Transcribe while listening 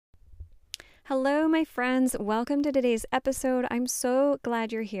Hello, my friends. Welcome to today's episode. I'm so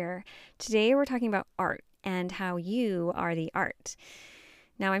glad you're here. Today, we're talking about art and how you are the art.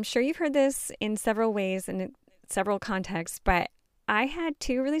 Now, I'm sure you've heard this in several ways and in several contexts, but I had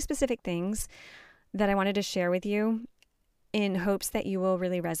two really specific things that I wanted to share with you in hopes that you will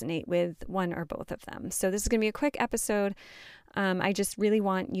really resonate with one or both of them. So this is going to be a quick episode. I just really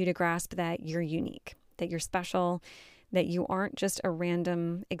want you to grasp that you're unique, that you're special, that you aren't just a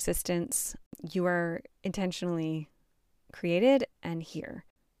random existence. You are intentionally created and here.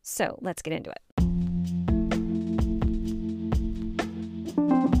 So let's get into it.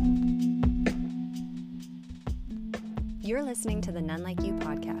 You're listening to the None Like You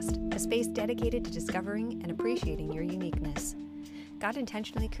podcast, a space dedicated to discovering and appreciating your uniqueness. God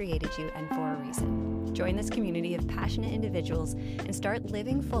intentionally created you and for a reason. Join this community of passionate individuals and start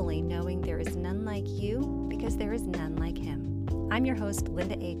living fully knowing there is none like you because there is none like Him. I'm your host,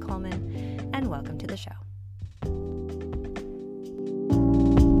 Linda A. Coleman, and welcome to the show.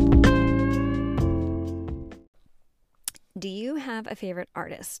 Do you have a favorite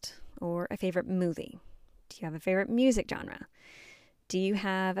artist or a favorite movie? Do you have a favorite music genre? Do you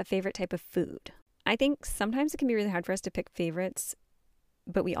have a favorite type of food? I think sometimes it can be really hard for us to pick favorites,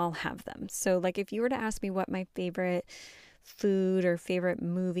 but we all have them. So like if you were to ask me what my favorite food or favorite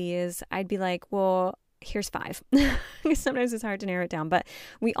movie is, I'd be like, well, here's 5. Sometimes it's hard to narrow it down, but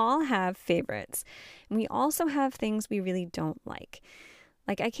we all have favorites. And we also have things we really don't like.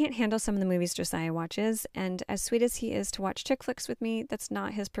 Like I can't handle some of the movies Josiah watches, and as sweet as he is to watch chick flicks with me, that's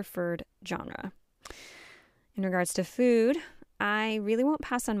not his preferred genre. In regards to food, I really won't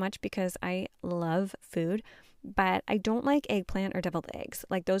pass on much because I love food, but I don't like eggplant or deviled eggs.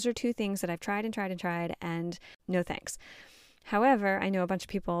 Like those are 2 things that I've tried and no thanks. However, I know a bunch of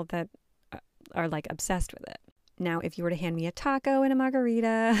people that are like obsessed with it. Now, if you were to hand me a taco and a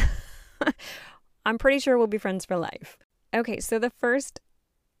margarita, I'm pretty sure we'll be friends for life. Okay, so the first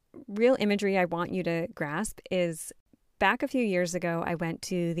real imagery I want you to grasp is back a few years ago, I went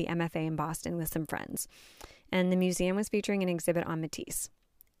to the MFA in Boston with some friends, and the museum was featuring an exhibit on Matisse.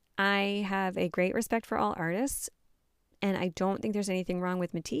 I have a great respect for all artists, and I don't think there's anything wrong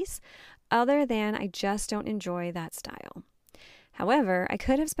with Matisse, other than I just don't enjoy that style. However, I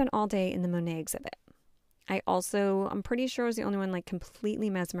could have spent all day in the Monet exhibit. I'm pretty sure I was the only one completely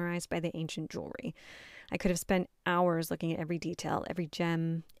mesmerized by the ancient jewelry. I could have spent hours looking at every detail, every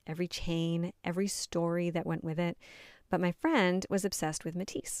gem, every chain, every story that went with it. But my friend was obsessed with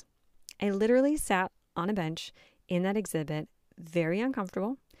Matisse. I literally sat on a bench in that exhibit, very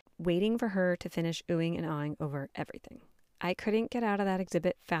uncomfortable, waiting for her to finish oohing and ahhing over everything. I couldn't get out of that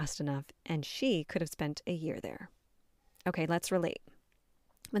exhibit fast enough, and she could have spent a year there. Okay, let's relate.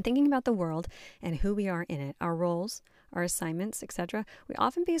 When thinking about the world and who we are in it, our roles, our assignments, etc., we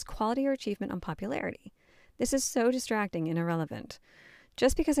often base quality or achievement on popularity. This is so distracting and irrelevant.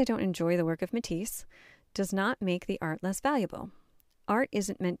 Just because I don't enjoy the work of Matisse does not make the art less valuable. Art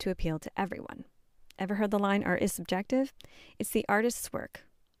isn't meant to appeal to everyone. Ever heard the line, art is subjective? It's the artist's work,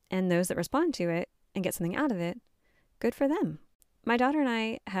 and those that respond to it and get something out of it, good for them. My daughter and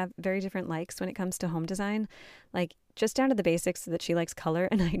I have very different likes when it comes to home design, like just down to the basics so that she likes color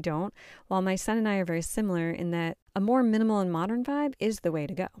and I don't, while my son and I are very similar in that a more minimal and modern vibe is the way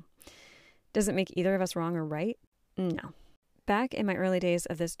to go. Does it make either of us wrong or right? No. Back in my early days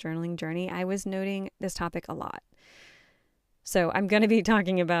of this journaling journey, I was noting this topic a lot. So I'm going to be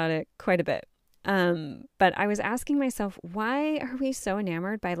talking about it quite a bit. But I was asking myself, why are we so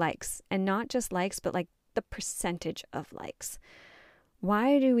enamored by likes? And not just likes, but like the percentage of likes.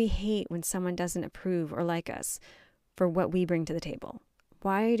 Why do we hate when someone doesn't approve or like us for what we bring to the table?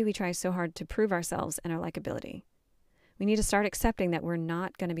 Why do we try so hard to prove ourselves and our likability? We need to start accepting that we're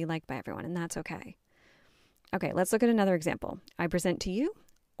not going to be liked by everyone, and that's okay. Okay, let's look at another example. I present to you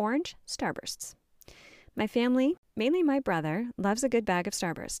orange Starbursts. My family, mainly my brother, loves a good bag of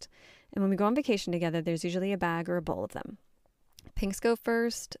Starburst. And when we go on vacation together, there's usually a bag or a bowl of them. Pinks go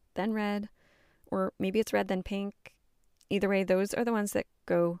first, then red, or maybe it's red, then pink. Either way, those are the ones that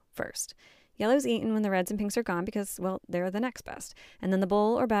go first. Yellow's eaten when the reds and pinks are gone because, well, they're the next best. And then the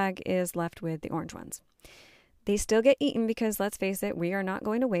bowl or bag is left with the orange ones. They still get eaten because, let's face it, we are not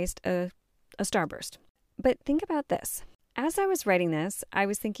going to waste a Starburst. But think about this. As I was writing this, I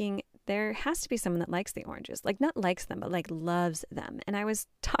was thinking there has to be someone that likes the oranges. Like, not likes them, but like loves them. And I was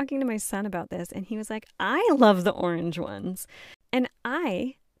talking to my son about this, and he was like, I love the orange ones. And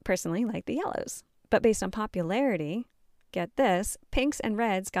I personally like the yellows. But based on popularity, get this, pinks and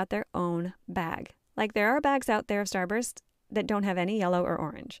reds got their own bag. Like, there are bags out there of Starburst that don't have any yellow or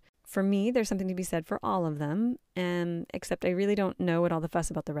orange. For me, there's something to be said for all of them, except I really don't know what all the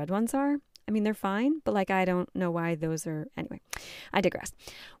fuss about the red ones are. I mean, they're fine, but I don't know why those are... Anyway, I digress.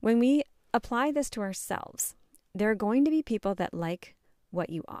 When we apply this to ourselves, there are going to be people that like what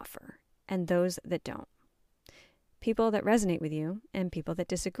you offer and those that don't. People that resonate with you and people that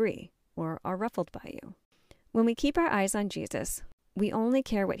disagree or are ruffled by you. When we keep our eyes on Jesus, we only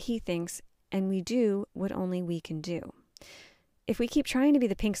care what he thinks and we do what only we can do. If we keep trying to be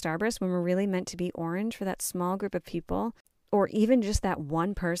the pink starburst when we're really meant to be orange for that small group of people, or even just that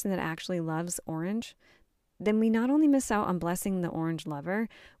one person that actually loves orange, then we not only miss out on blessing the orange lover,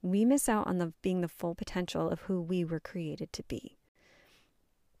 we miss out on being the full potential of who we were created to be.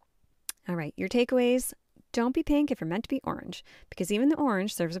 All right, your takeaways: don't be pink if you're meant to be orange, because even the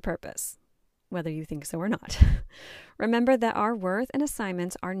orange serves a purpose, whether you think so or not. Remember that our worth and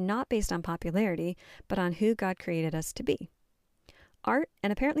assignments are not based on popularity, but on who God created us to be. Art,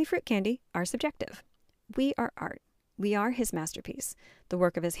 and apparently fruit candy, are subjective. We are art. We are his masterpiece, the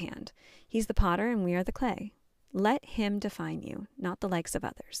work of his hand. He's the potter and we are the clay. Let him define you, not the likes of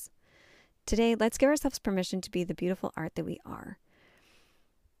others. Today, let's give ourselves permission to be the beautiful art that we are.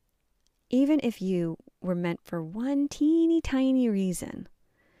 Even if you were meant for one teeny tiny reason,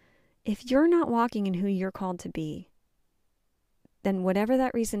 if you're not walking in who you're called to be, then whatever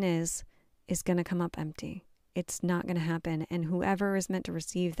that reason is going to come up empty. It's not going to happen, and whoever is meant to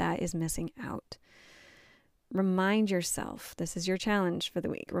receive that is missing out. Remind yourself, this is your challenge for the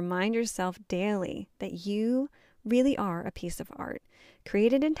week, remind yourself daily that you really are a piece of art,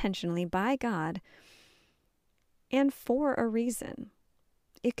 created intentionally by God and for a reason.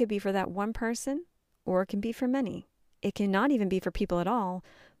 It could be for that one person, or it can be for many. It cannot even be for people at all,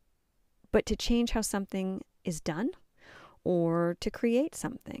 but to change how something is done or to create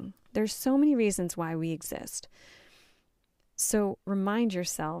something. There's so many reasons why we exist. So remind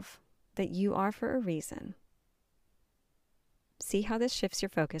yourself that you are for a reason. See how this shifts your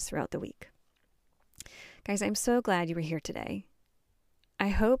focus throughout the week. Guys, I'm so glad you were here today. I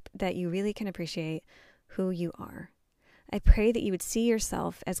hope that you really can appreciate who you are. I pray that you would see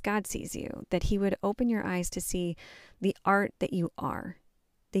yourself as God sees you, that he would open your eyes to see the art that you are,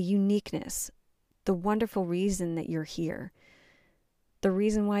 the uniqueness, the wonderful reason that you're here, the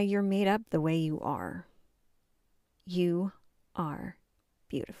reason why you're made up the way you are. You are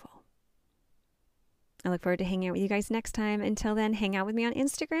beautiful. I look forward to hanging out with you guys next time. Until then, hang out with me on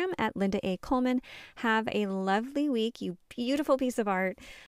Instagram at Linda A. Coleman. Have a lovely week, you beautiful piece of art.